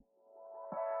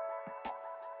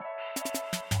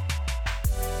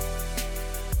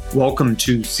Welcome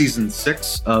to Season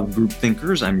 6 of Group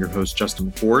Thinkers. I'm your host,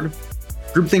 Justin McCord.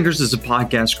 Group Thinkers is a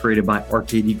podcast created by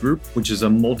RKD Group, which is a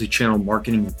multi-channel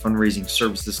marketing and fundraising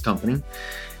services company.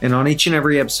 And on each and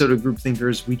every episode of Group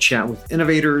Thinkers, we chat with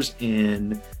innovators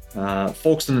and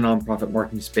folks in the nonprofit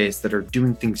marketing space that are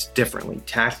doing things differently,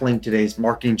 tackling today's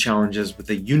marketing challenges with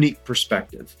a unique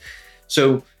perspective.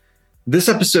 So this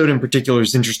episode in particular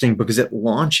is interesting because it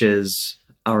launches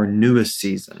our newest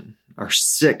season, our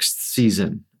 6th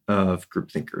season of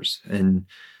Group Thinkers. And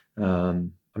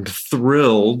I'm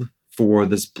thrilled for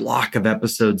this block of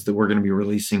episodes that we're going to be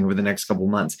releasing over the next couple of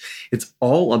months. It's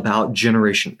all about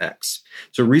Generation X.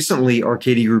 So recently,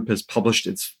 RKD Group has published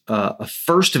its a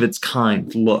first of its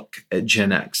kind look at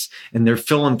Gen X and their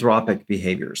philanthropic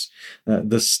behaviors.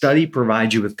 The study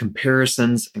provides you with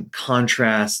comparisons and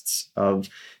contrasts of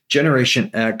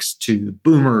Generation X to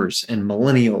boomers and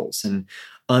millennials and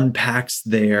unpacks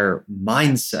their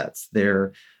mindsets,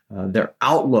 their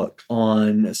outlook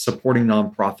on supporting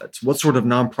nonprofits, what sort of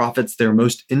nonprofits they're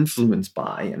most influenced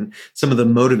by, and some of the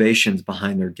motivations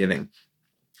behind their giving.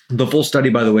 The full study,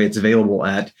 by the way, it's available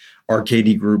at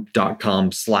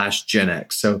rkdgroup.com/Gen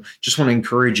X. So just want to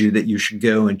encourage you that you should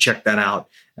go and check that out,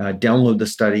 download the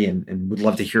study, and would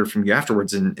love to hear from you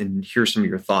afterwards and hear some of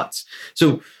your thoughts.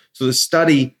 So the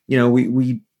study,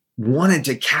 we wanted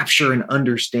to capture and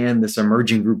understand this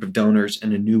emerging group of donors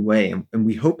in a new way. And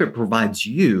we hope it provides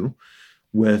you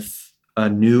with a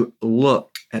new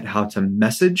look at how to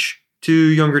message to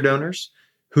younger donors,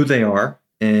 who they are,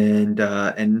 and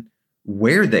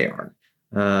where they are.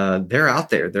 They're out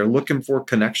there. They're looking for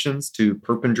connections to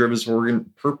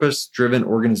purpose-driven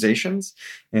organizations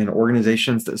and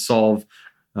organizations that solve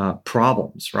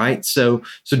problems, right? So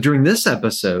during this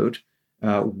episode,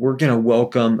 we're going to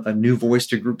welcome a new voice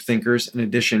to Group Thinkers in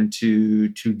addition to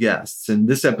two guests. And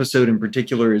this episode in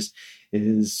particular is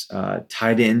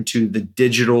tied into the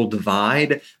digital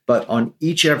divide. But on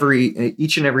each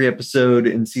and every episode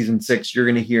in Season 6, you're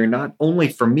going to hear not only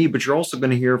from me, but you're also going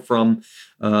to hear from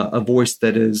a voice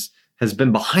that has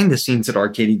been behind the scenes at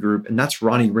RKD Group, and that's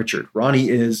Ronnie Richard. Ronnie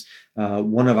is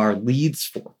one of our leads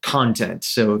for content.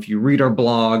 So if you read our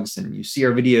blogs and you see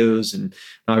our videos and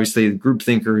obviously the Group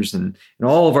Thinkers and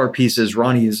all of our pieces,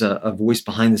 Ronnie is a voice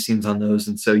behind the scenes on those.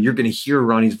 And so you're going to hear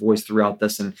Ronnie's voice throughout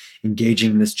this and engaging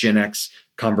in this Gen X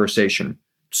conversation.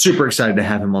 Super excited to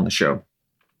have him on the show.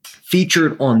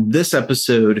 Featured on this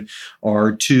episode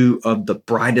are two of the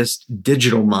brightest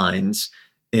digital minds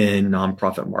in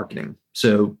nonprofit marketing.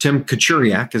 So Tim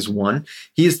Kachuriak is one.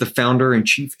 He is the founder and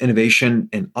chief innovation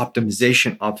and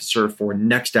optimization officer for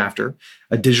NextAfter,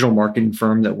 a digital marketing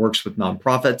firm that works with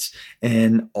nonprofits.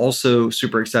 And also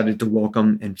super excited to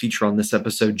welcome and feature on this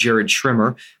episode, Jared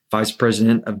Schrimmer, vice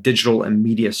president of digital and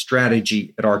media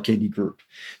strategy at RKD Group.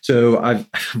 So I've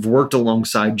worked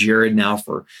alongside Jared now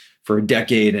for a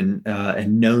decade and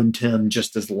known Tim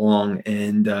just as long.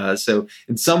 And so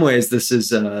in some ways, this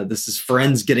is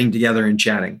friends getting together and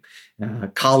chatting,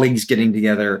 colleagues getting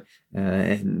together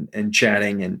and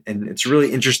chatting. And it's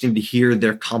really interesting to hear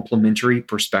their complementary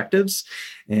perspectives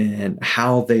and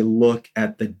how they look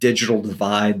at the digital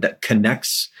divide that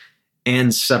connects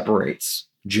and separates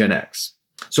Gen X.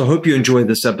 So I hope you enjoy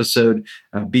this episode.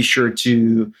 Be sure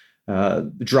to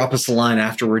drop us a line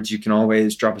afterwards. You can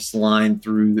always drop us a line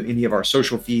through any of our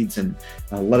social feeds and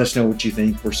let us know what you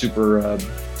think. We're super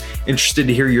interested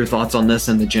to hear your thoughts on this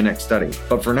and the Gen X study.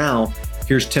 But for now,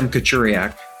 here's Tim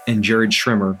Kachuriak and Jared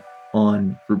Schrimmer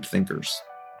on Group Thinkers.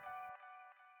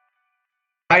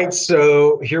 All right,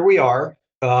 so here we are.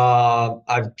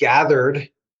 I've gathered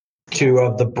two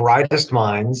of the brightest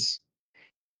minds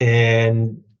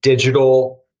in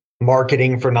digital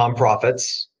marketing for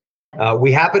nonprofits.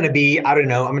 We happen to be, I don't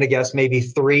know, I'm going to guess maybe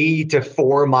 3 to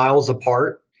 4 miles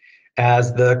apart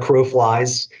as the crow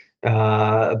flies.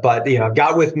 But I've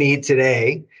got with me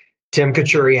today Tim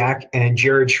Kachuriak and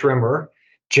Jared Schrimmer.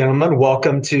 Gentlemen,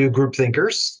 welcome to Group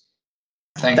Thinkers.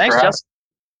 Thanks Justin.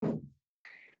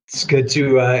 It's good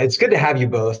to have you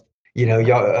both.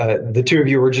 Y'all, the two of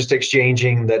you were just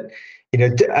exchanging that.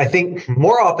 I think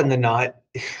more often than not,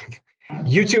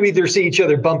 you two either see each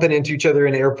other bumping into each other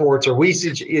in airports, or we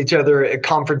see each other at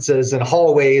conferences and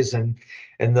hallways and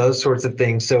those sorts of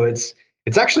things. So it's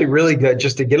actually really good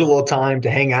just to get a little time to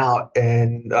hang out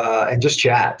and just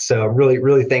chat. So I'm really,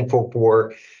 really thankful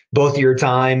for both of your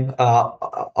time.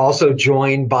 Also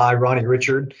joined by Ronnie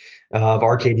Richard of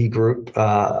RKD Group,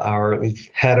 our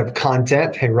head of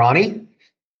content. Hey, Ronnie.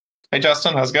 Hey,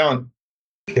 Justin. How's it going?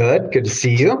 Good to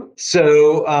see you.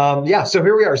 So so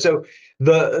here we are. So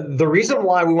The reason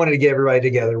why we wanted to get everybody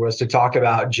together was to talk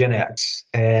about Gen X.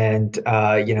 And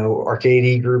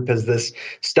Arcady Group has this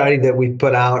study that we've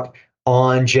put out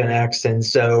on Gen X. And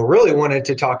so really wanted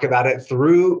to talk about it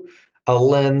through a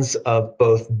lens of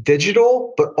both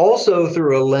digital, but also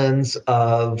through a lens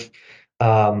of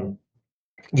how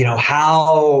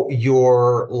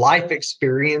your life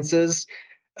experiences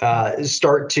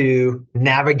start to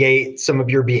navigate some of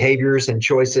your behaviors and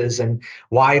choices. And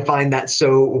why I find that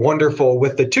so wonderful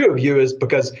with the two of you is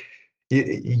because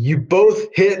you both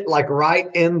hit like right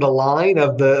in the line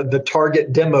of the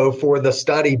target demo for the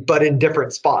study, but in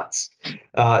different spots.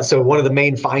 So one of the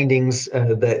main findings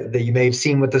that you may have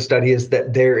seen with the study is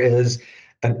that there is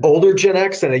an older Gen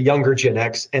X and a younger Gen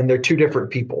X, and they're two different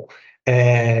people.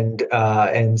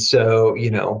 And so,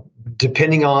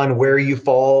 depending on where you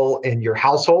fall in your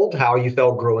household, how you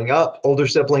felt growing up, older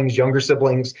siblings, younger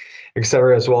siblings, et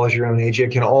cetera, as well as your own age,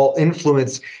 it can all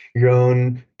influence your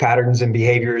own patterns and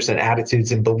behaviors and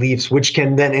attitudes and beliefs, which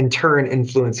can then in turn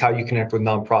influence how you connect with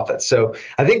nonprofits. So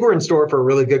I think we're in store for a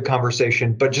really good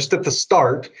conversation. But just at the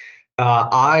start,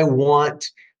 I want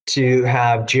to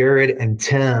have Jared and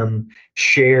Tim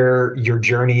share your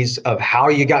journeys of how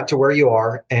you got to where you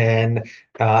are, and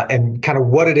kind of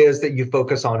what it is that you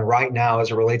focus on right now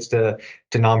as it relates to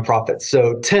nonprofits.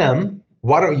 So Tim,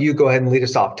 why don't you go ahead and lead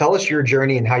us off? Tell us your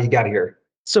journey and how you got here.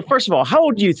 So first of all, how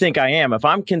old do you think I am? If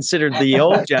I'm considered the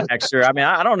old Gen Xer, I mean,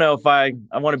 I don't know if I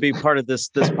want to be part of this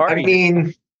party. I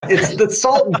mean, it's the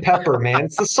salt and pepper, man.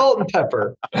 It's the salt and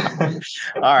pepper.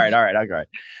 All right.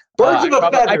 Birds of a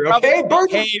feather, okay?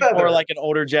 Birds of a feather. More like an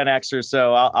older Gen Xer,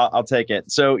 so I'll take it.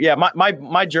 So yeah,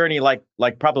 my journey, like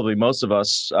probably most of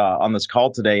us on this call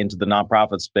today into the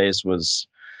nonprofit space was,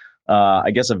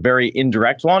 I guess, a very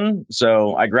indirect one.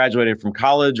 So I graduated from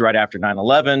college right after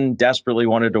 9/11, desperately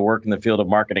wanted to work in the field of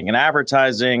marketing and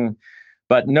advertising,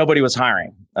 but nobody was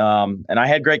hiring. And I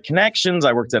had great connections.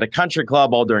 I worked at a country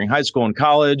club all during high school and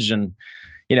college. And,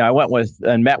 I went with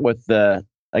and met with the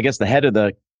head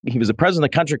of he was the president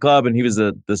of the country club, and he was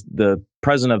the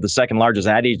president of the second largest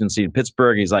ad agency in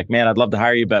Pittsburgh. He's like, man, I'd love to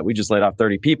hire you, but we just laid off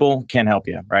 30 people. Can't help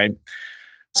you. Right.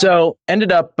 So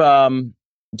ended up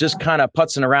just kind of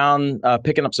putzing around,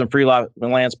 picking up some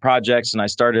freelance projects. And I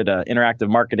started an interactive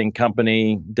marketing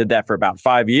company, did that for about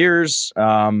 5 years.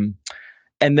 And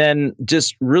then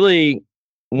just really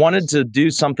wanted to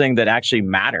do something that actually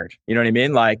mattered. You know what I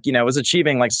mean? Like, was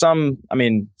achieving like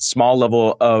small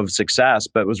level of success,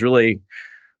 but was really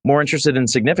more interested in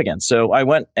significance. So I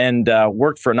went and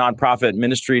worked for a nonprofit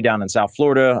ministry down in South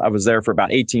Florida. I was there for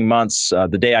about 18 months.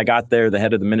 The day I got there, the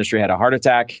head of the ministry had a heart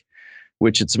attack,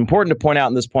 which it's important to point out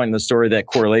in this point in the story that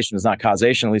correlation is not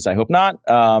causation. At least I hope not.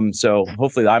 So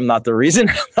hopefully I'm not the reason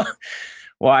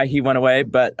why he went away.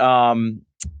 But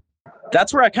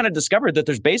that's where I kind of discovered that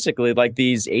there's basically like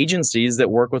these agencies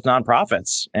that work with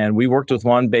nonprofits. And we worked with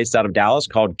one based out of Dallas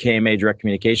called KMA Direct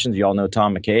Communications. You all know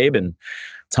Tom McCabe. And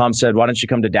Tom said, why don't you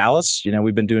come to Dallas?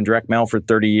 We've been doing direct mail for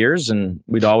 30 years and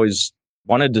we'd always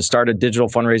wanted to start a digital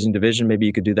fundraising division. Maybe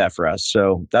you could do that for us.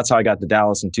 So that's how I got to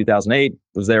Dallas in 2008.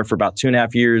 Was there for about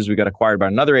 2.5 years. We got acquired by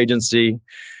another agency.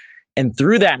 And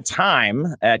through that time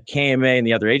at KMA and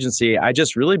the other agency, I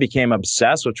just really became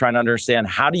obsessed with trying to understand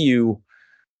how do you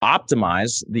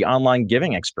optimize the online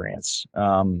giving experience.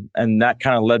 And that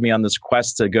kind of led me on this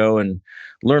quest to go and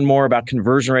learn more about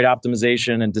conversion rate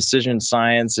optimization and decision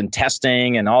science and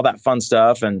testing and all that fun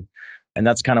stuff. And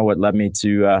that's kind of what led me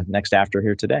to Next After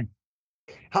here today.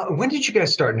 When did you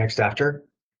guys start Next After?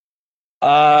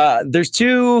 There's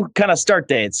two kind of start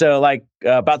dates. So like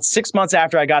about 6 months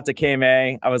after I got to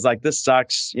KMA, I was like, this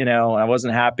sucks, and I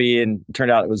wasn't happy. And it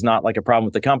turned out it was not like a problem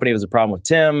with the company. It was a problem with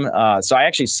Tim. So I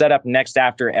actually set up Next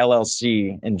After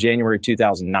LLC in January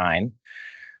 2009.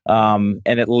 And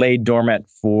it lay dormant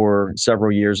for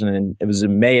several years. And it was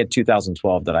in May of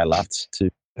 2012 that I left to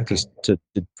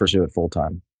pursue it full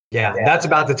time. Yeah, that's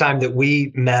about the time that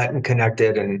we met and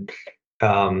connected, and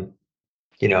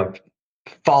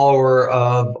follower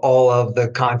of all of the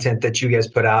content that you guys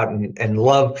put out, and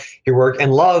love your work,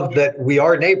 and love that we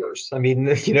are neighbors. I mean,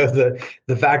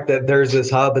 the fact that there's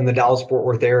this hub in the Dallas-Fort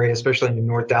Worth area, especially in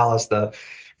North Dallas, the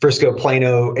Frisco,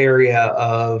 Plano area,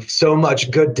 of so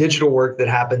much good digital work that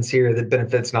happens here that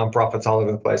benefits nonprofits all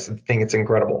over the place. I think it's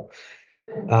incredible.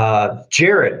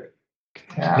 Jared,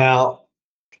 now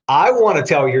I want to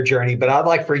tell your journey, but I'd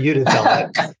like for you to tell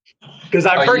it. Because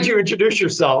I've heard you introduce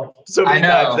yourself so many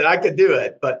times that I could do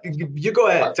it, but you go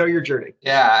ahead, tell your journey.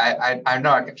 Yeah, I'm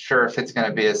not sure if it's going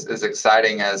to be as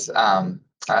exciting as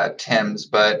Tim's,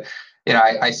 but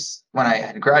I when I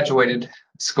had graduated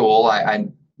school, I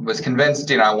was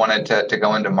convinced, I wanted to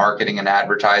go into marketing and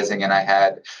advertising, and I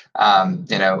had,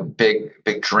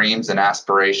 big dreams and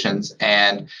aspirations.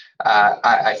 And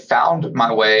I found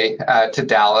my way to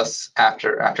Dallas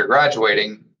after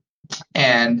graduating,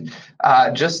 and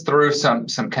just through some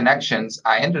connections,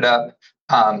 I ended up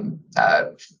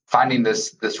finding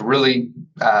this really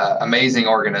amazing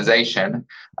organization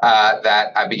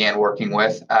that I began working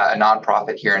with, a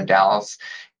nonprofit here in Dallas.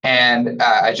 And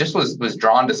I just was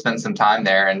drawn to spend some time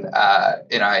there, and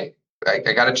I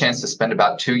got a chance to spend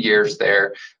about 2 years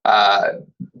there,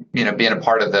 being a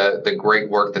part of the great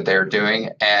work that they're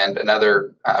doing. And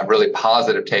another really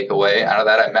positive takeaway out of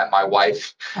that, I met my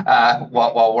wife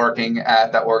while working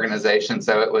at that organization,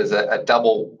 so it was a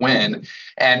double win,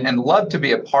 and loved to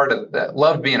be a part of that.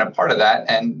 Loved being a part of that,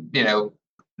 and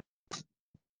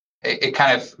it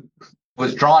kind of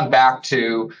was drawn back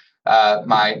to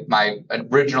my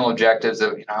original objectives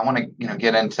of, I want to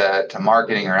get into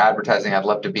marketing or advertising. I'd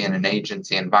love to be in an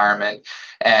agency environment,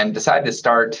 and decided to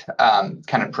start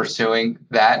kind of pursuing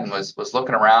that, and was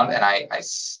looking around, and I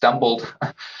stumbled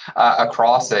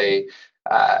across a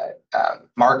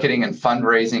marketing and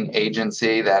fundraising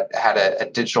agency that had a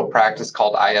digital practice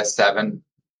called IS7,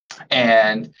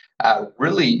 and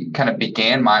really kind of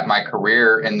began my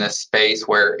career in this space,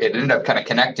 where it ended up kind of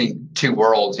connecting two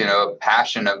worlds, a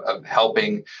passion of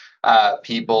helping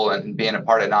people and being a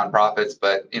part of nonprofits,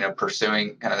 but,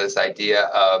 pursuing kind of this idea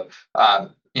of,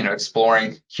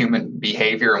 exploring human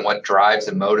behavior and what drives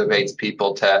and motivates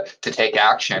people to take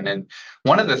action. And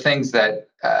one of the things that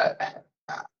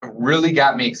really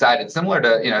got me excited, similar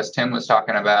to, as Tim was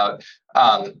talking about,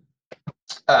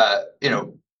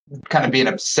 kind of being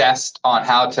obsessed on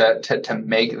how to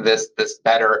make this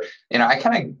better. I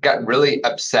kind of got really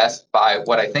obsessed by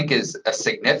what I think is a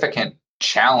significant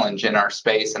challenge in our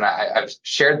space. And I've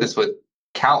shared this with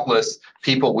countless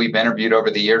people we've interviewed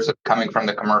over the years coming from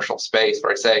the commercial space,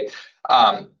 where I say,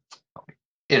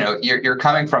 you're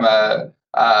coming from a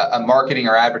marketing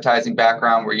or advertising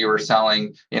background where you were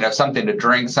selling, something to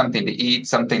drink, something to eat,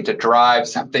 something to drive,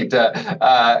 something to,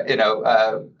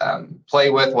 play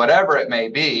with, whatever it may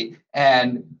be.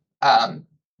 And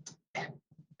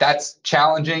that's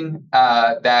challenging.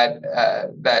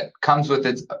 That comes with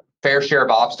its fair share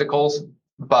of obstacles.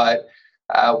 But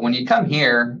when you come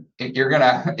here, you're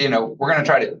gonna, we're gonna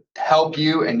try to help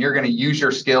you, and you're gonna use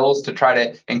your skills to try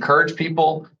to encourage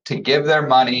people to give their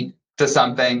money to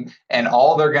something, and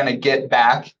all they're going to get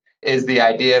back is the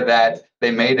idea that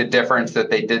they made a difference, that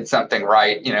they did something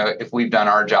right, if we've done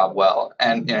our job well.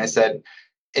 And I said,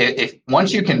 if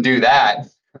once you can do that,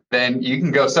 then you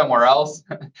can go somewhere else,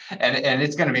 and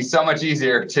it's going to be so much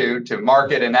easier to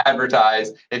market and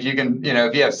advertise if you can,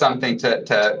 if you have something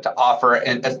to offer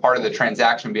and as part of the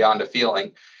transaction beyond a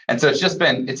feeling. And so it's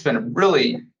been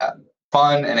really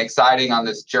fun and exciting on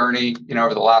this journey,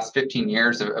 over the last 15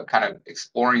 years of kind of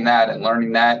exploring that and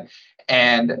learning that.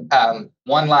 And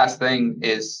one last thing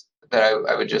is that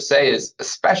I would just say is,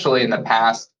 especially in the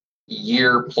past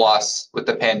year plus with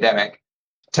the pandemic,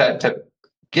 to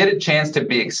get a chance to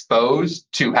be exposed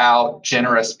to how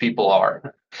generous people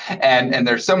are. And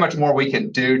there's so much more we can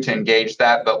do to engage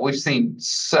that, but we've seen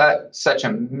such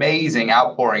amazing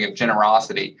outpouring of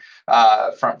generosity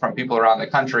from people around the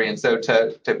country. And so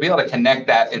to be able to connect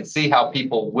that and see how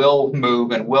people will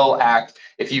move and will act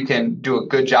if you can do a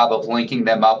good job of linking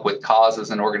them up with causes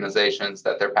and organizations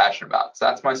that they're passionate about. So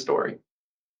that's my story.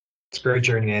 It's a great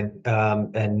journey,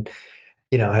 and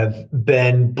have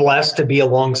been blessed to be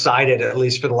alongside it, at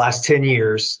least for the last 10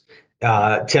 years.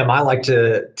 Tim, I like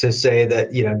to say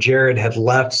that, Jared had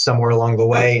left somewhere along the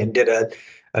way and did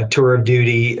a tour of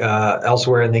duty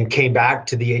elsewhere, and then came back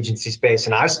to the agency space.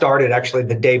 And I started actually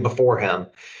the day before him.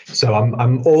 So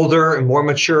I'm older and more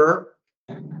mature,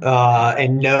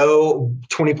 and know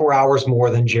 24 hours more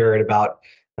than Jared about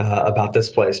this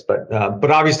place. But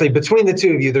obviously between the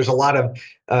two of you, there's a lot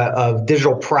of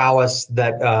digital prowess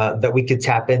that we could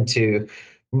tap into.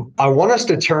 I want us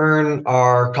to turn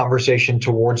our conversation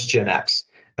towards Gen X,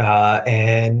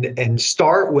 and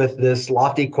start with this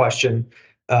lofty question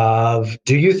of,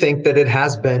 do you think that it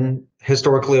has been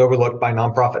historically overlooked by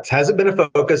nonprofits? Has it been a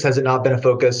focus? Has it not been a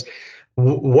focus?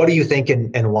 What do you think,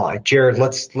 and why? Jared,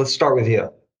 let's start with you.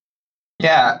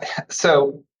 Yeah.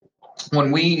 So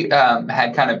when we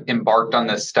had kind of embarked on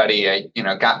this study, it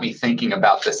got me thinking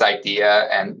about this idea,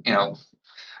 and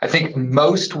I think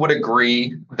most would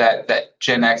agree that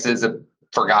Gen X is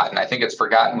forgotten. I think it's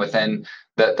forgotten within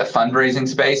the fundraising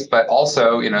space, but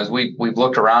also, as we've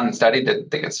looked around and studied, I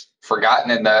think it's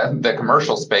forgotten in the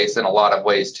commercial space in a lot of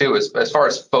ways too, as far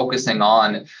as focusing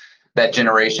on that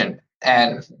generation.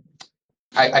 And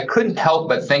I couldn't help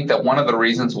but think that one of the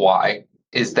reasons why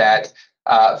is that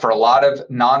for a lot of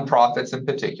nonprofits in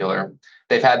particular,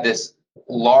 they've had this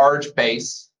large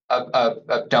base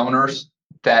of donors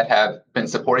that have been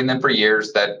supporting them for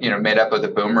years, that made up of the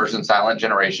boomers and silent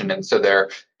generation, and so they're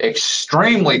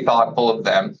extremely thoughtful of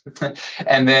them.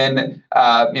 And then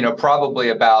probably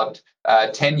about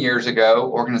 10 years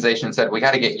ago, organizations said we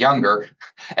got to get younger,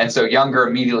 and so younger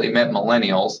immediately meant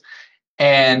millennials.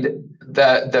 And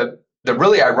the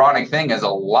really ironic thing is a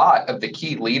lot of the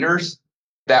key leaders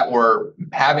that were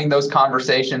having those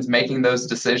conversations, making those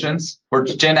decisions, were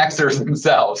Gen Xers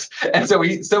themselves. And so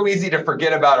it's so easy to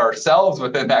forget about ourselves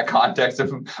within that context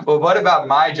of, well, what about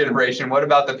my generation? What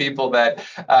about the people that,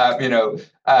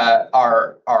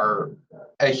 are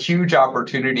a huge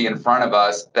opportunity in front of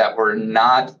us that we're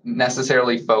not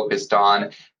necessarily focused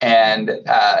on and,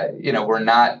 we're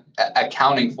not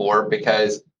accounting for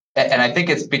because, and I think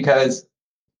it's because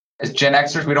as Gen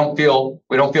Xers, we don't feel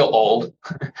old,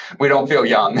 we don't feel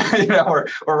young.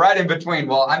 We're right in between.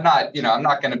 Well, I'm not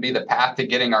going to be the path to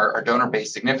getting our donor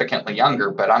base significantly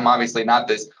younger, but I'm obviously not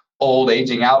this old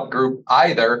aging out group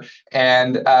either,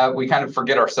 and we kind of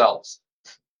forget ourselves.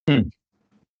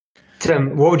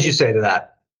 Tim, what would you say to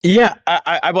that? Yeah,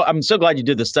 I'm so glad you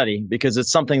did the study, because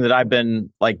it's something that I've been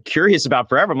curious about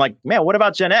forever. I'm like, man, what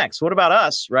about Gen X? What about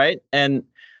us, right? And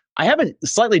I have a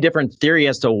slightly different theory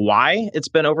as to why it's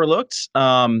been overlooked.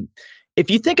 If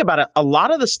you think about it, a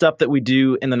lot of the stuff that we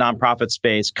do in the nonprofit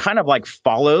space kind of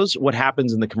follows what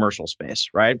happens in the commercial space,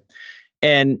 right?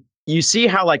 And you see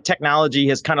how technology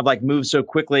has kind of moved so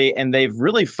quickly, and they've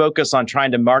really focused on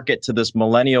trying to market to this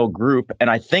millennial group. And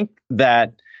I think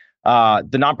that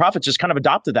the nonprofits just kind of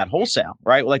adopted that wholesale,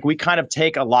 right? We kind of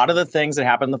take a lot of the things that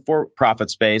happen in the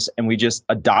for-profit space and we just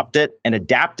adopt it and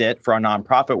adapt it for our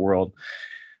nonprofit world.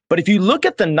 But if you look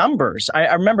at the numbers,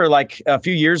 I remember a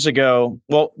few years ago,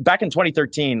 well, back in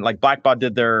 2013, Blackbaud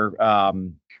did their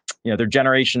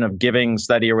generation of giving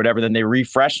study or whatever, then they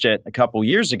refreshed it a couple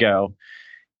years ago.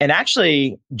 And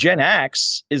actually, Gen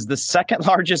X is the second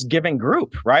largest giving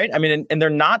group, right? I mean, and they're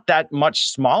not that much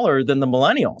smaller than the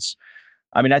millennials.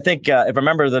 I mean, I think if I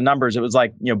remember the numbers, it was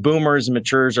boomers and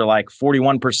matures are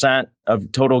 41% of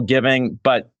total giving,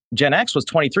 but Gen X was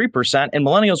 23% and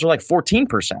millennials were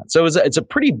 14%. So it's a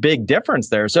pretty big difference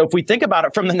there. So if we think about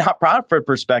it from the nonprofit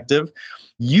perspective,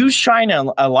 you shine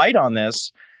a light on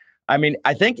this. I mean,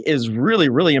 I think is really,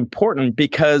 really important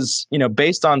because,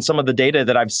 based on some of the data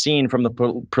that I've seen from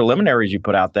the preliminaries you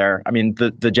put out there, I mean,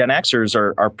 the Gen Xers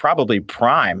are probably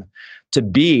prime to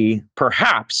be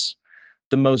perhaps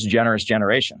the most generous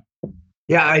generation.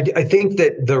 Yeah, I think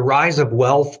that the rise of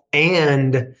wealth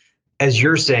and, as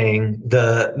you're saying,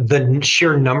 the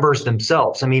sheer numbers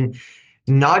themselves. I mean,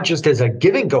 not just as a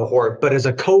giving cohort, but as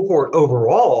a cohort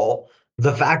overall,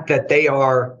 the fact that they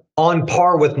are on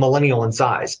par with millennial in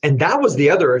size. And that was the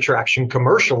other attraction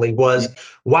commercially was,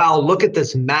 wow, look at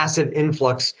this massive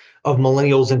influx of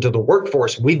millennials into the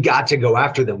workforce. We've got to go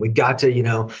after them. We've got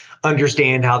to,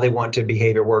 understand how they want to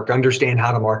behave at work, understand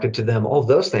how to market to them, all of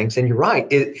those things. And you're right.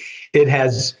 It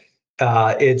has,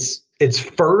 it's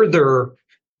further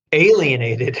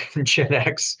alienated Gen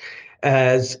X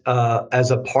as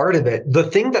a part of it. The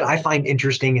thing that I find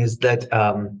interesting is that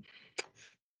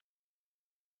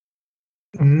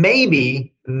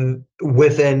maybe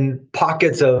within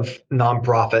pockets of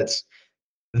nonprofits,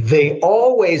 they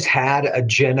always had a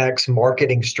Gen X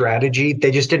marketing strategy.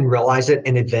 They just didn't realize it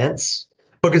in advance,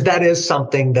 because that is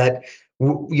something that,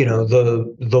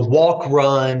 the walk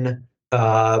run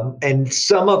and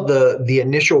some of the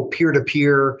initial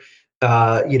peer-to-peer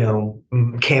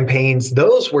campaigns,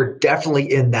 those were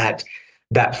definitely in that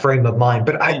frame of mind.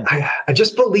 But I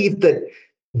just believe that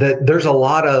there's a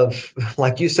lot of,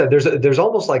 like you said, there's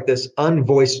almost this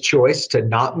unvoiced choice to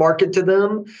not market to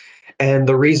them. And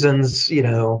the reasons,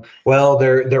 well,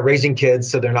 they're raising kids,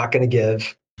 so they're not going to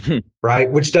give, right?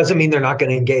 Which doesn't mean they're not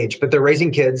going to engage, but they're raising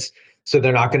kids, so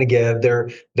they're not going to give.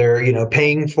 They're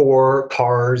paying for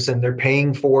cars and they're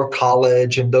paying for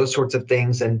college and those sorts of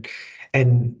things. And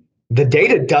the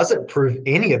data doesn't prove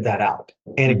any of that out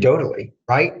anecdotally,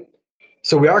 right?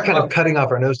 So we are kind of cutting off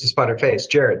our nose to spite our face.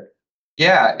 Jared.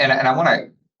 Yeah, and I want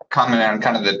to comment on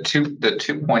kind of the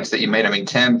two points that you made. I mean,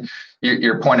 Tim,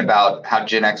 your point about how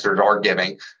Gen Xers are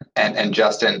giving, and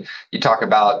Justin, you talk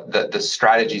about the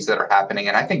strategies that are happening.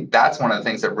 And I think that's one of the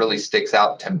things that really sticks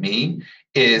out to me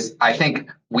is I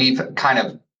think we've kind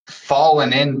of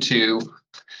fallen into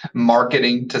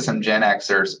marketing to some Gen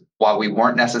Xers while we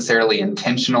weren't necessarily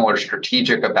intentional or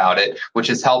strategic about it, which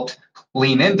has helped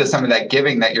lean into some of that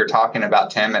giving that you're talking about,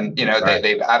 Tim. And, right.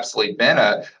 They've absolutely been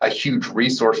a huge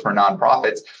resource for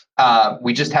nonprofits.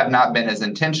 we just have not been as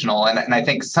intentional. And I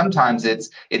think sometimes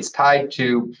it's tied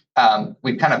to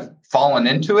we've kind of fallen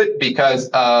into it because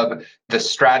of the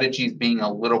strategies being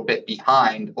a little bit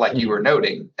behind, like you were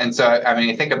noting. And so, I mean,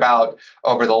 I think about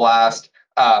over the last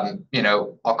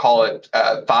I'll call it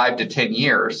 5 to 10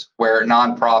 years, where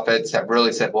nonprofits have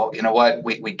really said, well, you know what,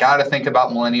 we got to think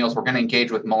about millennials. We're going to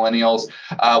engage with millennials.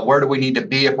 Where do we need to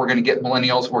be if we're going to get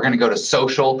millennials? We're going to go to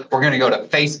social. We're going to go to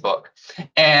Facebook.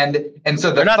 And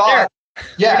so the thought,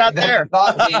 the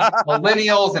thought being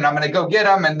millennials, and I'm going to go get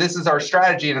them, and this is our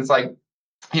strategy. And it's like,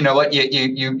 you know what,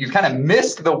 you kind of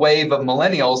missed the wave of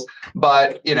millennials,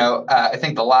 but I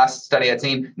think the last study I'd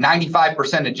seen,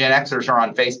 95% of Gen Xers are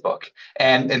on Facebook,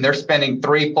 and they're spending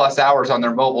 3+ hours on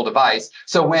their mobile device.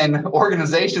 So when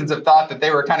organizations have thought that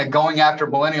they were kind of going after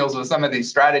millennials with some of these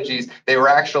strategies, they were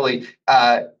actually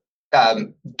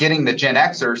getting the Gen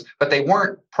Xers, but they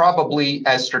weren't probably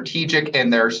as strategic in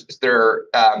their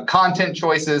content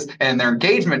choices and their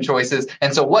engagement choices.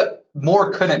 And so what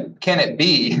more can it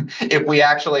be if we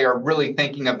actually are really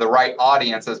thinking of the right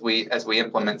audience as we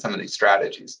implement some of these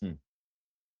strategies?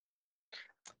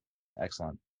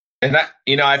 Excellent. And that,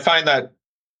 I find that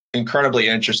incredibly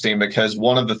interesting, because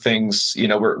one of the things,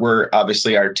 we're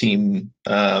obviously, our team,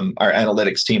 our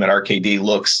analytics team at RKD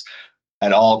looks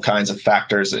at all kinds of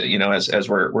factors, as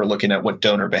we're looking at what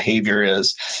donor behavior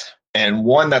is. And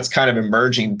one that's kind of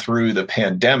emerging through the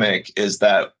pandemic is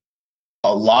that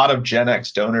a lot of Gen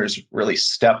X donors really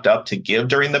stepped up to give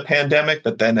during the pandemic.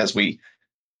 But then as we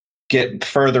get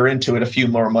further into it a few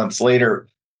more months later,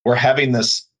 we're having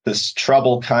this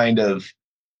trouble kind of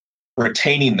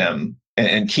retaining them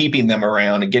and keeping them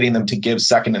around and getting them to give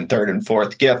second and third and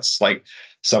fourth gifts, like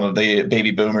some of the baby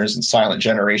boomers and silent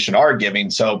generation are giving.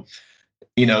 So,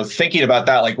 thinking about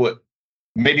that, like what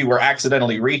maybe we're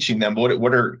accidentally reaching them,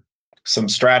 what are some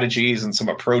strategies and some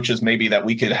approaches maybe that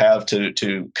we could have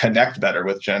to connect better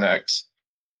with Gen X?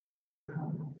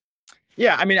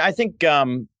 Yeah, I mean, I think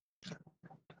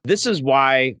this is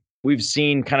why we've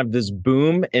seen kind of this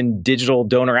boom in digital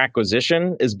donor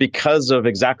acquisition, is because of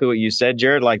exactly what you said,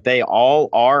 Jared. Like, they all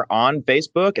are on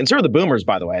Facebook, and so are the boomers,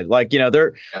 by the way. Like,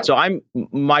 so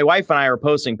my wife and I are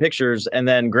posting pictures, and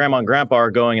then grandma and grandpa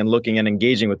are going and looking and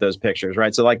engaging with those pictures,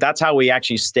 right? So like, that's how we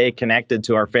actually stay connected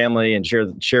to our family and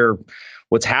share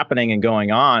what's happening and going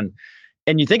on.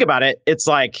 And you think about it, it's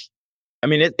like, I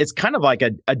mean, it's kind of like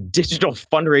a digital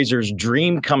fundraiser's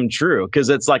dream come true, because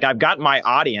it's like, I've got my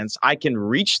audience, I can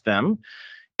reach them.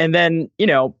 And then,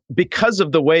 because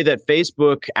of the way that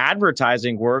Facebook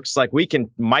advertising works, like, we can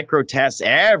micro test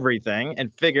everything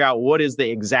and figure out what is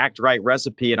the exact right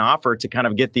recipe and offer to kind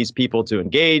of get these people to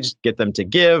engage, get them to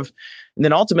give, and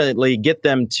then ultimately get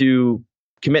them to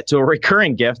commit to a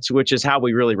recurring gift, which is how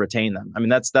we really retain them. I mean,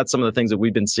 that's some of the things that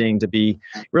we've been seeing to be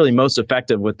really most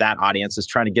effective with that audience, is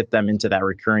trying to get them into that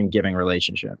recurring giving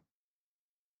relationship.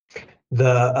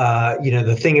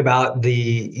 The thing about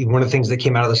one of the things that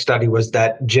came out of the study was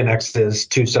that Gen X is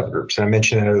 2 subgroups, and I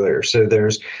mentioned it earlier. So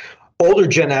there's older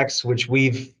Gen X, which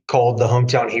we've called the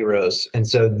hometown heroes. And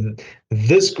so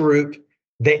this group,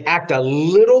 they act a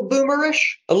little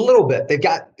boomerish, a little bit. They've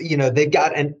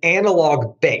got an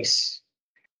analog base,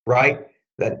 right?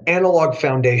 That analog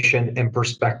foundation and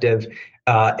perspective,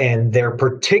 and they're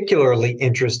particularly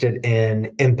interested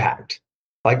in impact,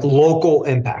 like local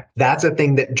impact. That's a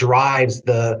thing that drives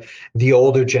the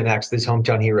older Gen X, these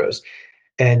hometown heroes.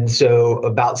 And so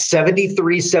about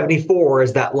 73, 74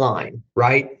 is that line,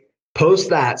 right?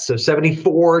 Post that, so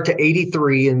 74 to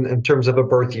 83 in terms of a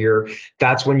birth year,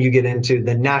 that's when you get into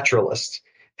the naturalist.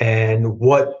 And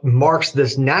what marks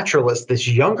this naturalist, this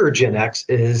younger Gen X,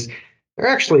 is they're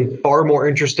actually far more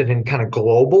interested in kind of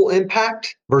global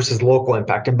impact versus local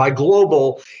impact. And by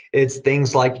global, it's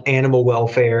things like animal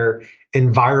welfare,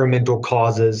 environmental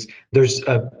causes. There's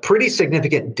a pretty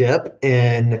significant dip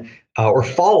in or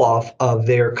fall off of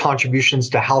their contributions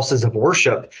to houses of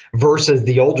worship versus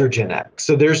the older Gen X.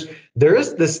 So there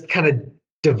is this kind of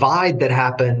divide that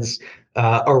happens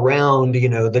around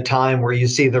the time where you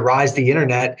see the rise of the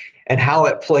internet and how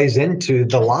it plays into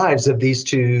the lives of these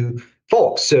two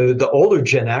folks. So the older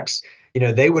Gen X,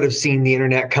 they would have seen the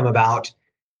internet come about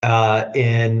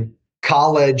in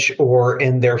college or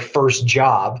in their first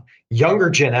job. Younger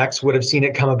Gen X would have seen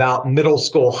it come about middle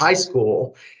school, high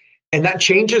school, and that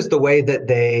changes the way that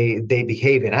they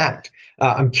behave and act.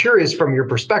 I'm curious from your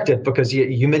perspective, because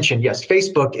you mentioned, yes,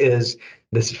 Facebook is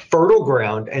this fertile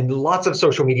ground, and lots of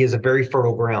social media is a very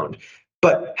fertile ground.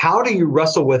 But how do you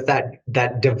wrestle with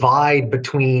that divide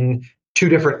between 2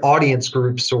 different audience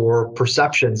groups or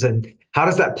perceptions, and how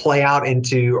does that play out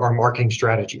into our marketing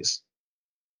strategies?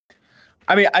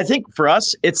 I mean, I think for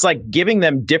us, it's like giving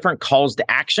them different calls to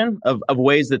action of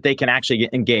ways that they can actually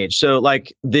engage. So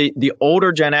like the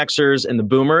older Gen Xers and the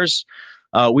boomers,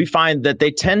 we find that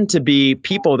they tend to be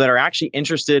people that are actually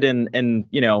interested in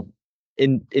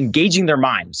engaging their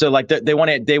mind. So like they want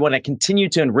to continue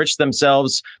to enrich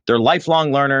themselves. They're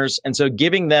lifelong learners. And so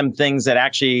giving them things that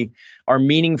actually are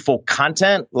meaningful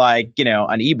content, like,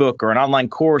 an ebook or an online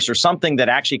course or something that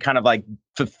actually kind of like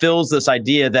fulfills this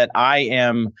idea that I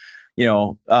am,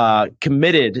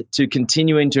 committed to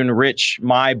continuing to enrich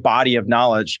my body of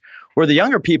knowledge. Where the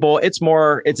younger people, it's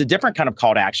a different kind of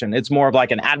call to action. It's more of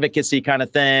like an advocacy kind of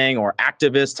thing, or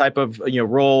activist type of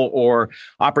role, or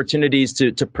opportunities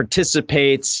to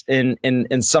participate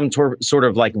in some sort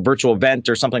of like virtual event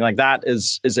or something like that.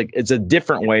 It's a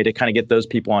different way to kind of get those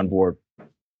people on board.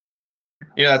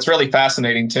 That's really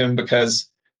fascinating, Tim, because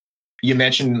you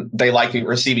mentioned they like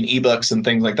receiving ebooks and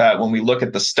things like that. When we look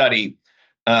at the study,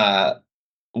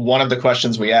 one of the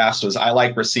questions we asked was, I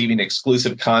like receiving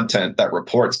exclusive content that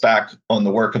reports back on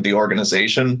the work of the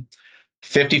organization.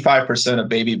 55% of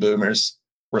baby boomers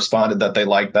responded that they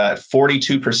like that.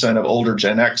 42% of older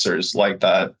Gen Xers like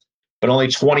that, but only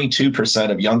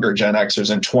 22% of younger Gen Xers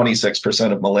and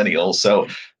 26% of millennials. So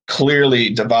clearly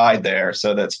divide there.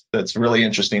 So that's really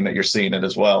interesting that you're seeing it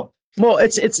as well. Well,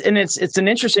 it's an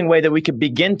interesting way that we could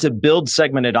begin to build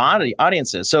segmented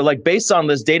audiences. So like based on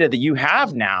this data that you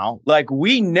have now, like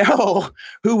we know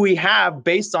who we have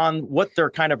based on what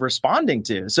they're kind of responding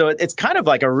to. So it's kind of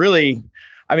like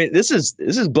this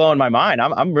is blowing my mind.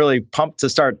 I'm really pumped to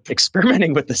start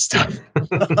experimenting with this stuff.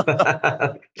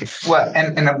 Well,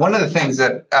 and one of the things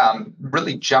that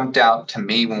really jumped out to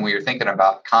me when we were thinking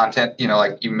about content,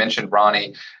 like you mentioned,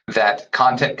 Ronnie, that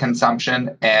content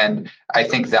consumption, and I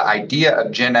think the idea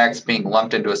of Gen X being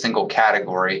lumped into a single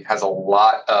category has a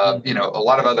lot of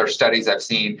other studies I've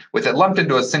seen with it lumped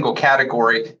into a single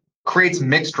category creates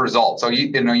mixed results. So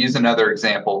use another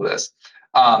example of this.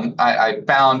 I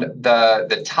found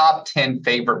the top 10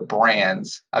 favorite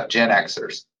brands of Gen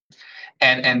Xers,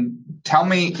 and tell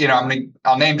me,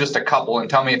 I'll name just a couple and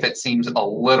tell me if it seems a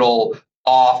little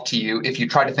off to you if you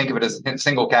try to think of it as a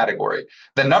single category.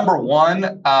 The number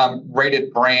one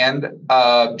rated brand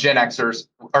of Gen Xers,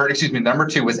 number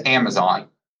two was Amazon,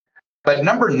 but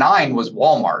number 9 was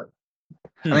Walmart.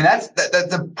 I mean, that's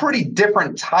a pretty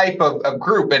different type of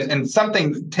group, and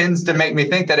something tends to make me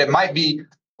think that it might be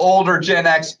older Gen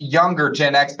X, younger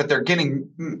Gen X, but they're getting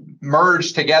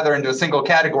merged together into a single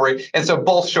category, and so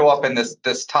both show up in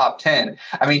this top 10.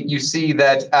 I mean, you see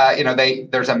that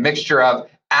there's a mixture of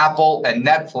Apple and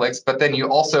Netflix, but then you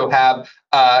also have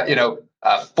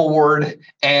Ford,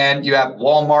 and you have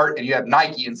Walmart, and you have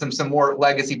Nike, and some more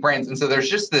legacy brands, and so there's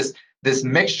just this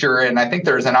mixture. And I think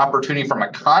there's an opportunity from a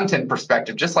content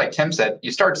perspective, just like Tim said,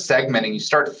 you start segmenting, you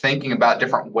start thinking about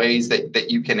different ways that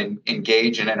you can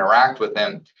engage and interact with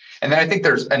them. And then I think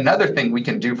there's another thing we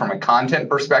can do from a content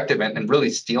perspective, and really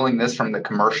stealing this from the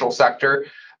commercial sector,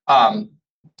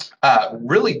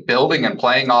 really building and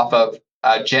playing off of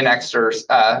Gen Xers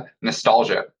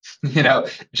nostalgia.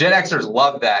 Gen Xers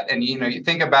love that. And, you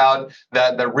think about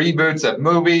the reboots of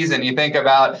movies, and you think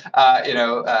about,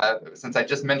 since I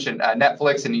just mentioned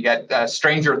Netflix, and you got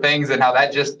Stranger Things, and how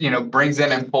that just, brings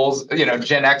in and pulls,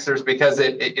 Gen Xers, because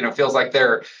it feels like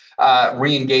they're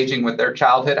re-engaging with their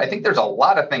childhood. I think there's a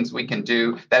lot of things we can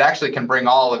do that actually can bring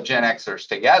all of Gen Xers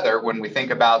together when we think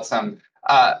about some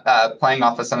playing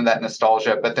off of some of that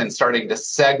nostalgia, but then starting to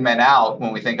segment out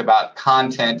when we think about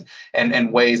content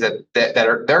and ways that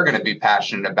they're going to be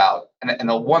passionate about. And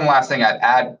the one last thing I'd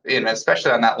add,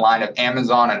 especially on that line of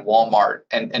Amazon and Walmart,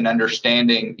 and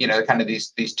understanding, kind of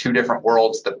these two different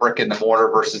worlds, the brick and the mortar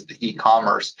versus the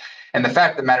e-commerce. And the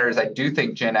fact of the matter is, I do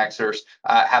think Gen Xers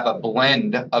have a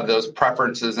blend of those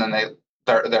preferences, and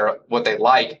they're what they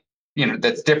like,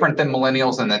 that's different than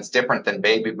millennials, and that's different than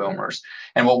baby boomers.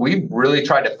 And what we really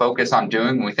try to focus on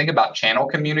doing when we think about channel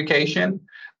communication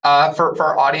for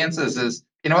our audiences is,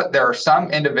 there are some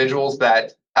individuals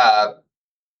that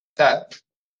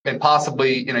and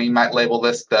possibly, you might label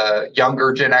this the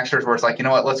younger Gen Xers, where it's like,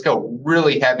 let's go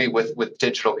really heavy with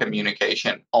digital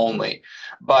communication only.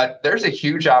 But there's a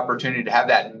huge opportunity to have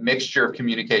that mixture of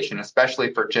communication,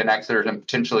 especially for Gen Xers and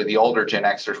potentially the older Gen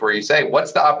Xers, where you say,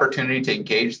 what's the opportunity to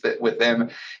engage with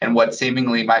them in what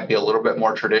seemingly might be a little bit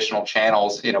more traditional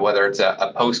channels, whether it's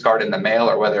a postcard in the mail,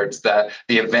 or whether it's the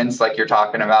events like you're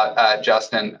talking about,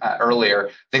 Justin, earlier.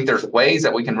 I think there's ways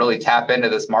that we can really tap into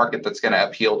this market that's going to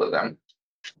appeal to them.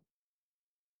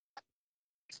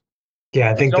 Yeah,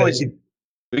 I think we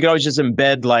could always just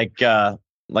embed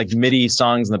like MIDI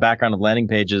songs in the background of landing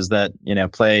pages that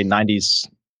play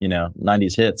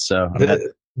 90s hits. So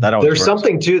That always There's works.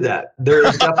 something to that. There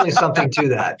is definitely something to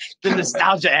that. The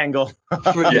nostalgia angle.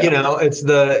 You know, it's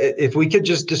if we could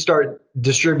just start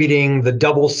distributing the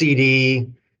double CD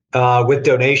with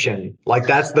donation, like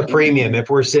that's the premium. If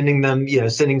we're sending them,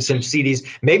 sending some CDs,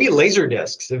 maybe laser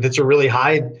discs. If it's a really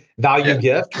high value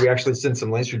gift, we actually send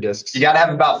some laser discs. You got to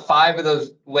have about 5 of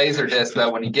those laser discs though.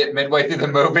 When you get midway through the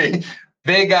movie,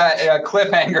 big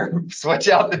cliffhanger. Switch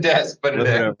out the disc, put it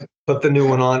in. Put the new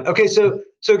one on. Okay, so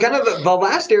kind of the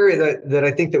last area that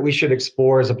I think that we should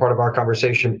explore as a part of our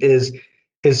conversation is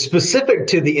specific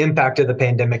to the impact of the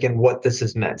pandemic and what this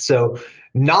has meant. So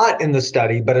not in the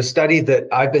study, but a study that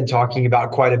I've been talking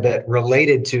about quite a bit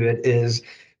related to it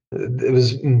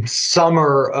was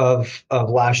summer of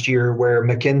last year, where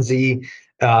McKinsey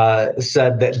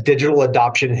said that digital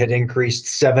adoption had increased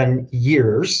 7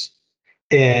 years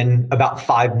in about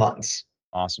 5 months.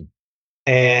 Awesome.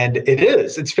 And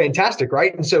it's fantastic,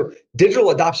 right? And so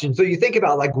digital adoption, so you think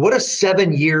about like, what does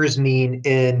 7 years mean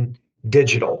in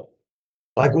digital?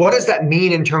 Like, what does that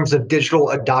mean in terms of digital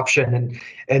adoption?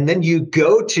 And then you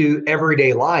go to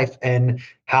everyday life and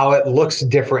how it looks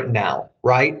different now,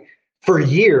 right? For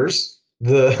years,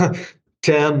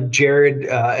 Tim,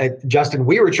 Jared, Justin,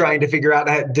 we were trying to figure out,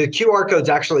 the QR codes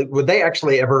would they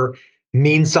actually ever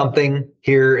mean something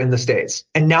here in the States?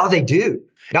 And now they do.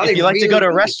 Now if you like to go to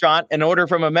a restaurant and order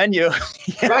from a menu,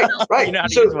 right. You know how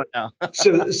to use one now.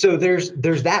 so there's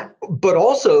that, but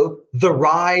also the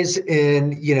rise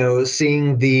in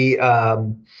seeing the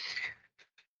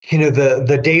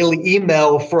the daily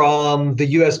email from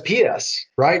the USPS,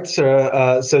 right? So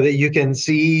that you can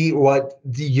see what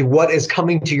is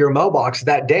coming to your mailbox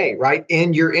that day, right?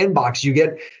 In your inbox, you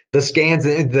get the scans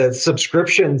and the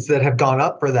subscriptions that have gone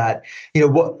up for that.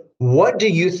 What do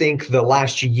you think the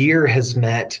last year has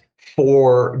meant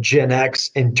for Gen X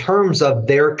in terms of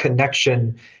their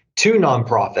connection to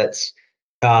nonprofits?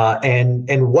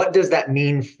 And what does that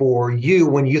mean for you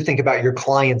when you think about your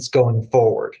clients going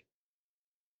forward?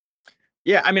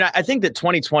 Yeah, I mean, I think that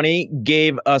 2020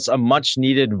 gave us a much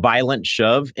needed violent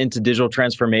shove into digital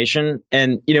transformation.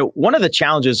 And, one of the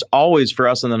challenges always for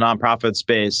us in the nonprofit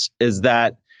space is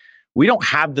that we don't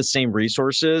have the same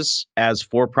resources as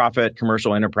for-profit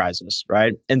commercial enterprises,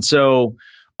 right? And so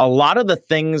a lot of the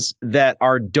things that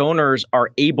our donors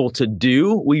are able to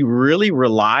do, we really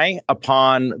rely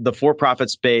upon the for-profit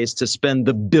space to spend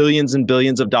the billions and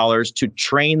billions of dollars to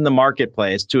train the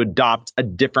marketplace to adopt a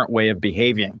different way of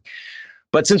behaving.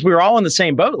 But since we were all in the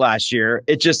same boat last year,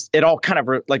 it all kind of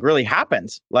really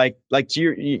happened. Like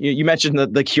you mentioned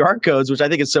the QR codes, which I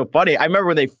think is so funny. I remember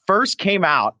when they first came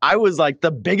out, I was like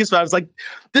the biggest fan. I was like,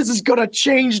 this is going to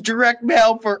change direct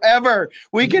mail forever.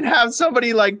 We can have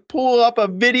somebody like pull up a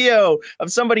video of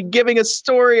somebody giving a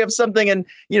story of something, and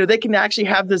they can actually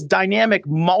have this dynamic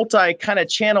multi kind of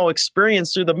channel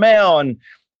experience through the mail.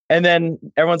 And then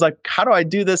everyone's like, how do I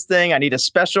do this thing? I need a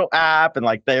special app. And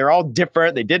like, they're all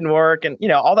different. They didn't work. And,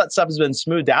 all that stuff has been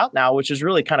smoothed out now, which is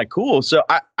really kind of cool. So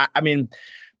I mean,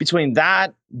 between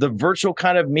that, the virtual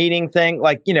kind of meeting thing,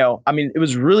 it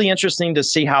was really interesting to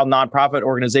see how nonprofit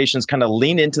organizations kind of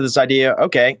lean into this idea.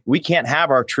 Okay, we can't have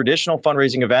our traditional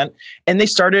fundraising event. And they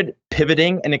started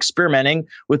pivoting and experimenting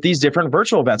with these different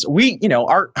virtual events.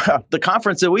 The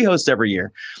conference that we host every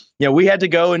year, we had to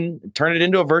go and turn it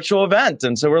into a virtual event.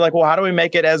 And so we're like, well, how do we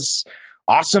make it as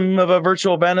awesome of a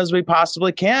virtual event as we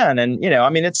possibly can? And,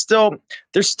 I'm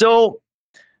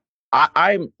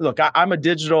a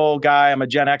digital guy. I'm a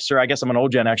Gen Xer. I guess I'm an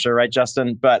old Gen Xer, right,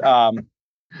 Justin? But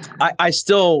I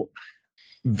still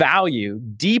value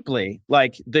deeply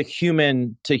like the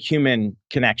human to human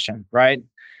connection, right?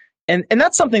 And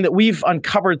that's something that we've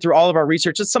uncovered through all of our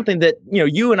research. It's something that,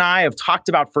 you and I have talked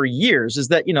about for years, is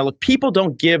that, look, people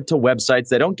don't give to websites.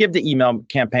 They don't give to email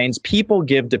campaigns. People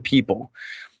give to people.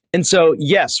 And so,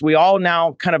 yes, we all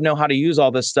now kind of know how to use all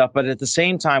this stuff, but at the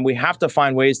same time, we have to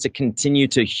find ways to continue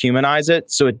to humanize it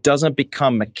so it doesn't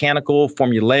become mechanical,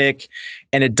 formulaic,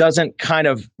 and it doesn't kind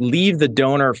of leave the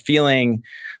donor feeling,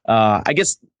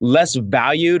 less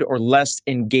valued or less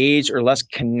engaged or less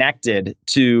connected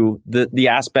to the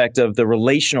aspect of the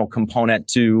relational component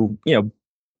to,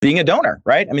 being a donor,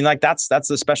 right? I mean, like that's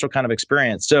the special kind of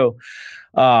experience. So,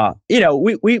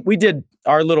 we did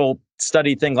our little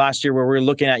study thing last year where we were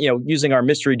looking at, using our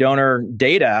mystery donor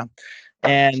data.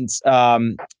 And,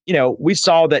 we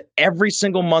saw that every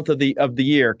single month of the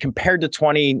year compared to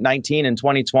 2019 and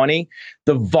 2020,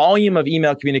 the volume of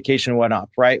email communication went up,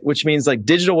 right? Which means like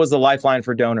digital was the lifeline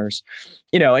for donors,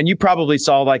 and you probably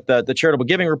saw like the charitable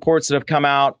giving reports that have come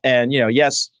out. And,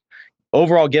 yes,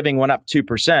 Overall giving went up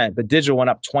 2%, but digital went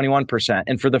up 21%.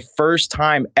 And for the first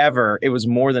time ever, it was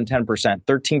more than 10%,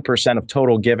 13% of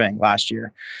total giving last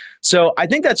year. So I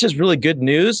think that's just really good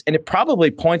news. And it probably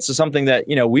points to something that,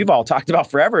 we've all talked about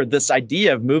forever, this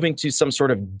idea of moving to some sort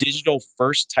of digital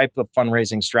first type of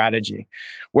fundraising strategy,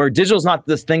 where digital is not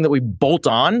this thing that we bolt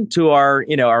on to our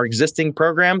existing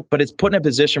program, but it's put in a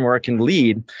position where it can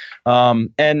lead.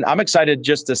 And I'm excited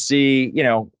just to see,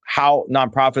 how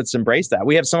nonprofits embrace that.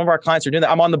 We have some of our clients are doing that.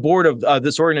 I'm on the board of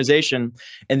this organization,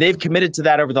 and they've committed to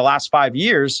that over the last 5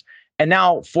 years. And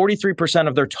now 43%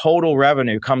 of their total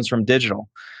revenue comes from digital.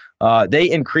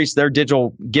 They increased their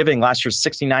digital giving last year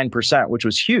 69%, which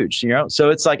was huge. So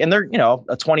it's like, and they're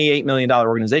a $28 million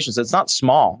organization, so it's not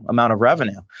small amount of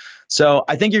revenue. So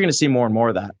I think you're going to see more and more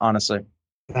of that, honestly.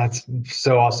 That's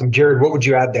so awesome, Jared. What would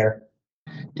you add there?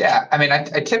 Yeah, I mean, I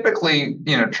typically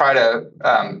try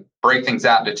to break things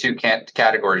out into two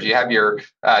categories. You have your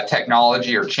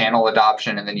technology or channel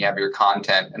adoption, and then you have your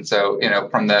content. And so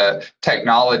from the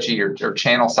technology or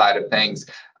channel side of things,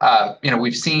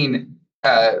 we've seen.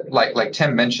 Like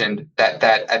Tim mentioned,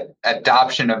 that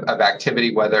adoption of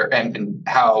activity, and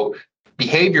how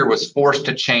behavior was forced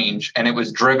to change, and it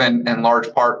was driven in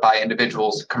large part by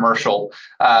individuals' commercial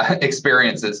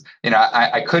experiences.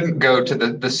 I couldn't go to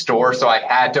the store, so I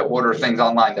had to order things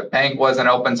online. The bank wasn't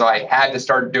open, so I had to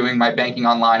start doing my banking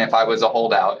online if I was a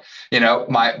holdout.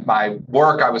 My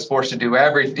work, I was forced to do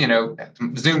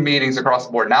Zoom meetings across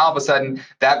the board. Now all of a sudden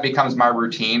that becomes my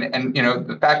routine. And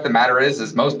the fact of the matter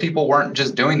is most people weren't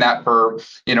just doing that for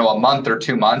a month or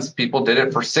 2 months. People did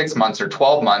it for 6 months or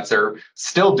 12 months, or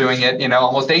still doing it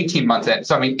almost 18 months in.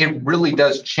 So I mean, it really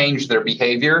does change their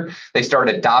behavior. They start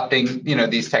adopting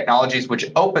these technologies, which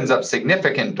opens up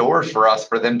significant doors for us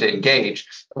for them to engage.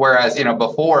 Whereas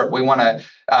before, if we want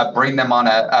to bring them on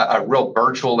a real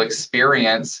virtual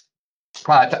experience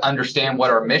to understand what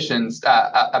our mission's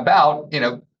about,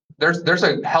 there's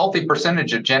a healthy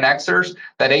percentage of Gen Xers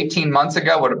that 18 months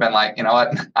ago would have been like,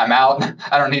 what, I'm out.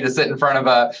 I don't need to sit in front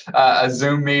of a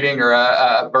Zoom meeting or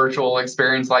a virtual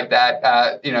experience like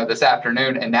that, this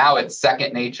afternoon. And now it's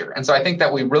second nature. And so I think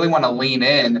that we really want to lean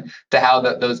in to how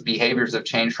those behaviors have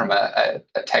changed from a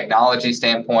technology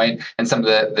standpoint and some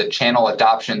of the channel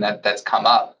adoption that's come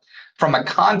up. From a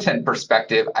content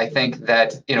perspective, I think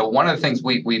that one of the things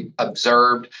we've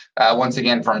observed once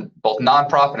again from both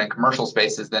nonprofit and commercial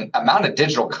spaces, the amount of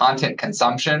digital content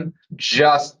consumption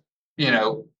just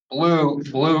blew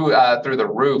through the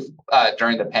roof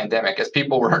during the pandemic as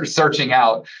people were searching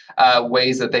out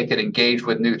ways that they could engage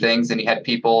with new things, and you had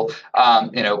people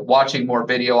watching more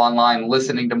video online,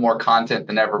 listening to more content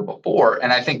than ever before.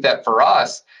 And I think that for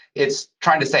us, it's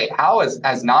trying to say, how as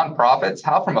nonprofits,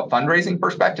 how from a fundraising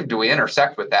perspective do we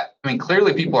intersect with that? I mean,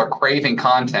 clearly people are craving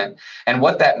content, and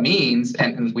what that means,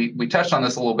 and we touched on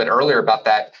this a little bit earlier about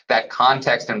that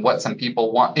context and what some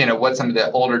people want, what some of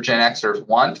the older Gen Xers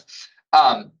want.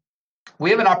 We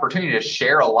have an opportunity to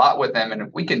share a lot with them. And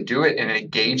if we can do it in an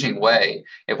engaging way,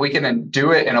 if we can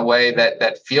do it in a way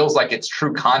that feels like it's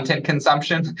true content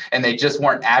consumption and they just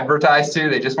weren't advertised to,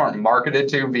 they just weren't marketed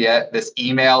to via this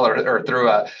email or through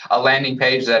a landing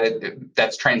page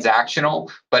that's transactional,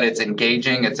 but it's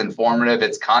engaging, it's informative,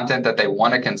 it's content that they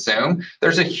want to consume,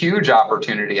 there's a huge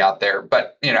opportunity out there.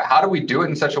 But, how do we do it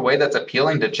in such a way that's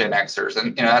appealing to Gen Xers?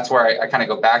 And, that's where I kind of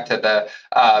go back to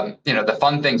the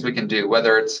fun things we can do,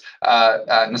 whether it's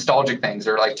nostalgic things,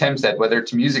 or like Tim said, whether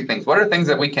it's music things. What are things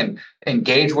that we can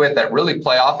engage with that really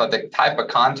play off of the type of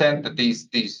content that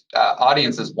these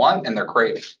audiences want and they're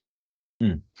craving?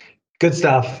 Good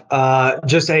stuff.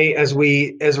 As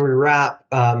we wrap,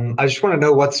 I just want to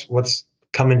know what's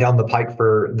coming down the pike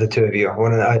for the two of you. I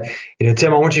want to,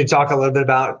 Tim, I want you to talk a little bit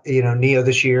about NEO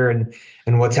this year and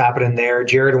what's happening there.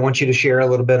 Jared, I want you to share a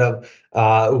little bit of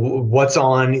what's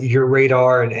on your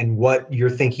radar and what you're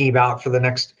thinking about for the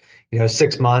next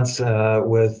 6 months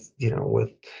with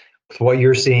what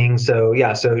you're seeing. So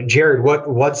Jared,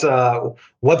 what's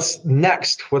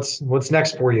next? What's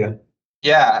next for you?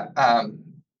 Yeah.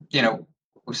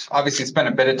 We've obviously spent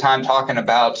a bit of time talking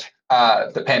about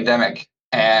the pandemic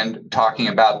and talking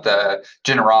about the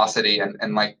generosity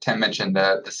and like Tim mentioned,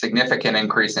 the significant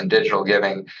increase in digital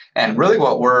giving. And really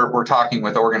what we're talking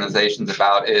with organizations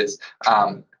about is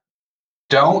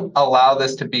don't allow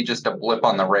this to be just a blip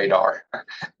on the radar.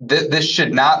 This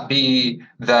should not be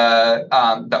the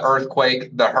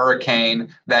earthquake, the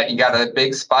hurricane that you got a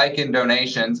big spike in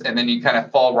donations and then you kind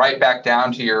of fall right back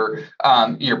down to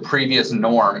your previous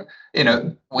norm.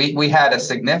 we had a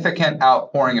significant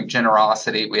outpouring of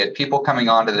generosity. We had people coming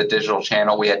onto the digital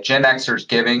channel. We had Gen Xers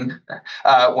giving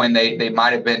when they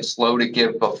might have been slow to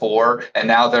give before, and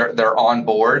now they're on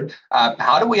board.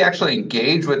 How do we actually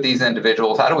engage with these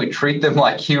individuals? How do we treat them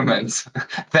like humans,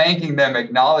 thanking them,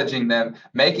 acknowledging them,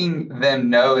 making them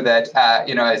know that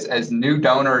as new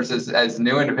donors, as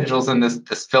new individuals in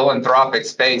this philanthropic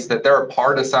space, that they're a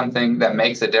part of something that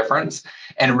makes a difference,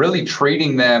 and really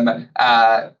treating them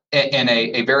in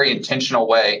a very intentional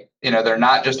way. They're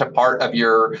not just a part of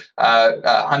your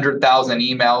 100,000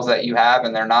 emails that you have,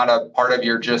 and they're not a part of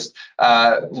your just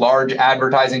large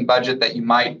advertising budget that you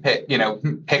might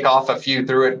pick off a few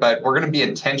through it. But we're going to be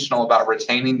intentional about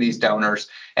retaining these donors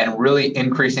and really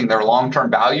increasing their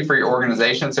long-term value for your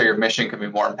organization, so your mission can be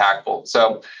more impactful.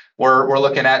 So we're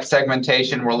looking at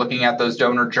segmentation. We're looking at those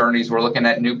donor journeys. We're looking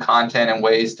at new content and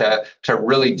ways to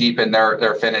really deepen their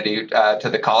affinity to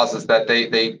the causes that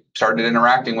they started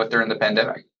interacting with during the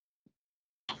pandemic.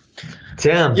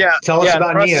 Tim, tell us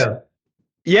about Neo.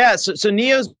 Yeah, so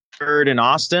Neo's heard in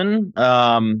Austin.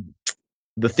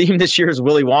 The theme this year is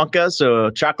Willy Wonka, so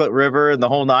Chocolate River and the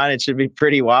whole nine. It should be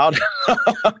pretty wild.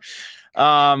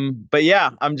 But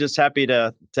yeah, I'm just happy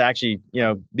to actually,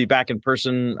 be back in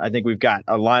person. I think we've got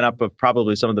a lineup of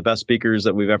probably some of the best speakers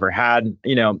that we've ever had.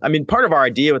 Part of our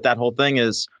idea with that whole thing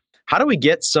is how do we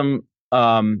get some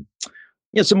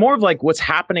more of like what's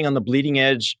happening on the bleeding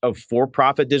edge of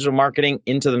for-profit digital marketing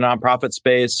into the nonprofit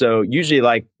space. So usually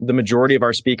like the majority of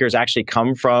our speakers actually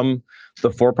come from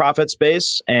the for-profit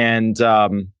space. And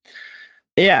so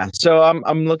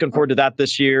I'm looking forward to that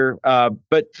this year.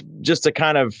 But just to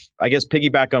kind of, I guess,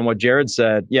 piggyback on what Jared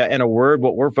said, in a word,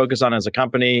 what we're focused on as a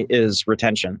company is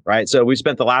retention, right? So we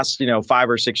spent the last, 5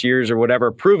 or 6 years or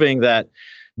whatever, proving that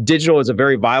digital is a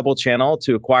very viable channel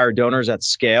to acquire donors at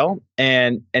scale.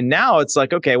 And now it's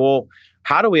like, okay, well,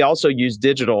 how do we also use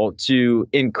digital to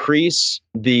increase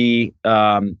the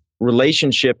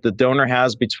relationship the donor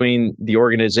has between the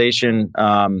organization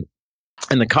and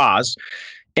the cause,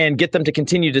 and get them to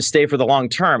continue to stay for the long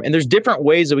term? And there's different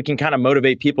ways that we can kind of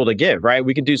motivate people to give, right?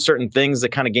 We can do certain things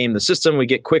that kind of game the system. We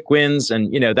get quick wins,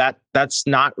 and that's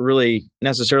not really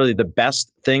necessarily the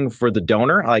best thing for the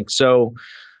donor. So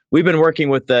we've been working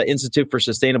with the Institute for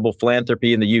Sustainable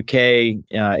Philanthropy in the UK,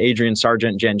 Adrian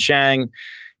Sargent, Jen Shang,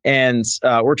 and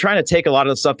we're trying to take a lot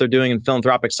of the stuff they're doing in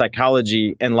philanthropic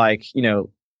psychology and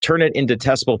turn it into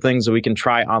testable things that we can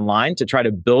try online to try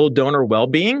to build donor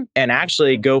well-being and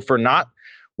actually go for not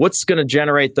what's going to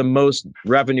generate the most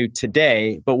revenue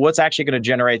today, but what's actually going to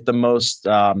generate the most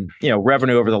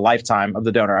revenue over the lifetime of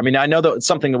the donor. I know that it's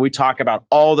something that we talk about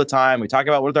all the time. We talk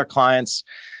about with our clients,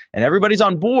 and everybody's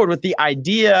on board with the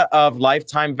idea of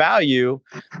lifetime value,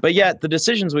 but yet the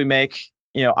decisions we make,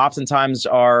 oftentimes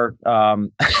are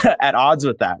at odds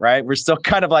with that, right? We're still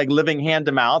kind of like living hand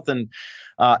to mouth and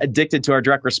addicted to our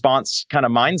direct response kind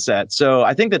of mindset. So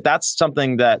I think that that's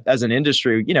something that as an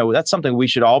industry, that's something we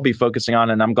should all be focusing on.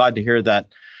 And I'm glad to hear that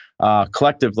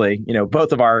collectively,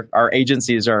 both of our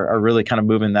agencies are really kind of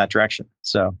moving in that direction.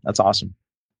 So that's awesome.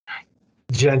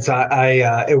 Gents,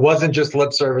 it wasn't just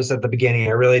lip service at the beginning.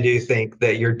 I really do think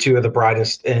that you're two of the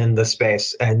brightest in the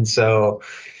space. And so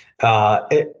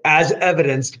as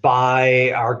evidenced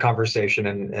by our conversation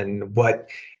and what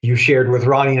you shared with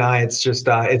Ronnie and I, it's just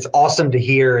it's awesome to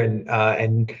hear and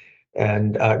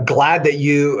glad that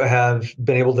you have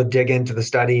been able to dig into the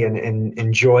study and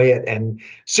enjoy it, and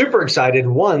super excited,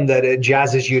 one, that it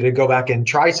jazzes you to go back and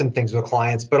try some things with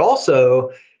clients, but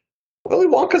also Willy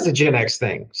Wonka's a Gen X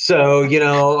thing. So,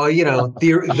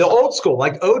 the old school,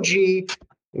 like OG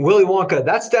Willy Wonka,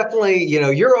 that's definitely,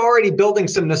 you're already building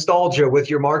some nostalgia with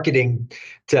your marketing,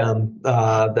 Tim,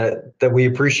 that we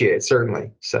appreciate,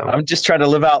 certainly. So I'm just trying to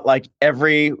live out like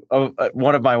every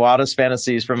one of my wildest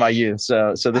fantasies from my youth.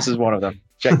 So this is one of them.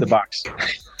 Check the box.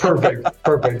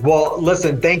 Perfect. Well,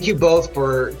 listen, thank you both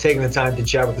for taking the time to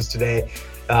chat with us today.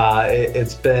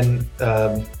 It's been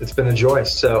a joy.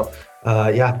 So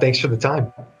thanks for the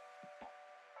time.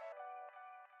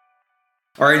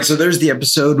 All right, so there's the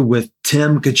episode with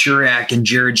Tim Kachuriak and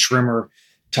Jared Schrimmer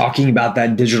talking about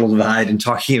that digital divide and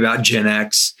talking about Gen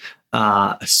X.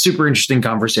 A super interesting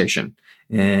conversation.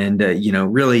 And,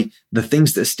 really the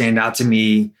things that stand out to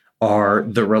me are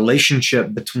the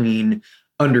relationship between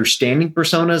understanding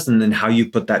personas and then how you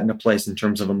put that into place in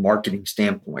terms of a marketing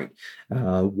standpoint,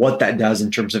 what that does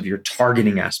in terms of your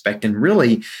targeting aspect, and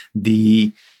really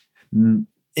the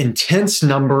intense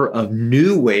number of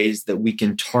new ways that we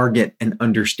can target and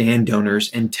understand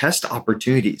donors and test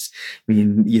opportunities. I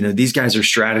mean, these guys are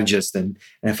strategists, and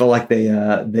I feel like they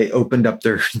opened up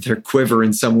their quiver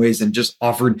in some ways and just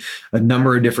offered a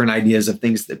number of different ideas of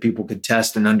things that people could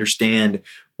test and understand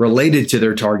related to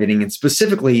their targeting, and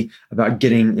specifically about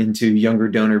getting into younger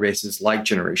donor bases like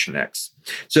Generation X.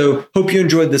 So hope you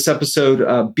enjoyed this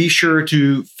episode. Be sure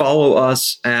to follow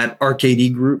us at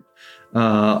RKD Group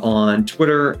on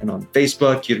Twitter and on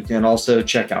Facebook. You can also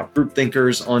check out Group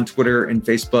Thinkers on Twitter and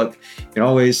Facebook. You can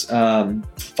always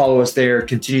follow us there,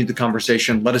 continue the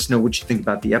conversation. Let us know what you think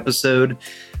about the episode.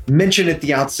 Mention at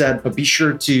the outset, but be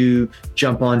sure to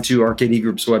jump onto RKD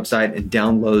Group's website and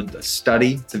download the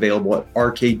study. It's available at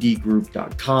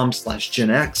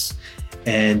rkdgroup.com/Gen X.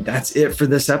 And that's it for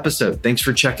this episode. Thanks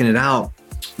for checking it out.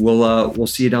 We'll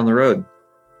see you down the road.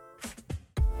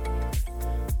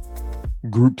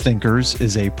 Group Thinkers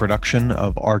is a production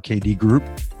of RKD Group.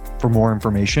 For more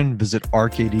information, visit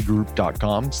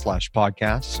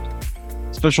rkdgroup.com/podcast.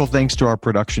 Special thanks to our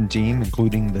production team,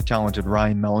 including the talented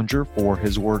Ryan Mellinger for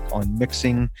his work on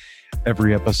mixing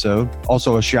every episode.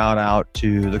 Also, a shout out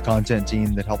to the content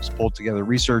team that helps pull together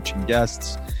research and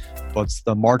guests, plus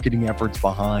the marketing efforts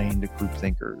behind Group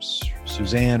Thinkers.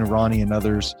 Suzanne, Ronnie, and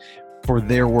others for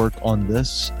their work on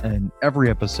this and every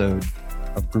episode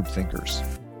of Group Thinkers.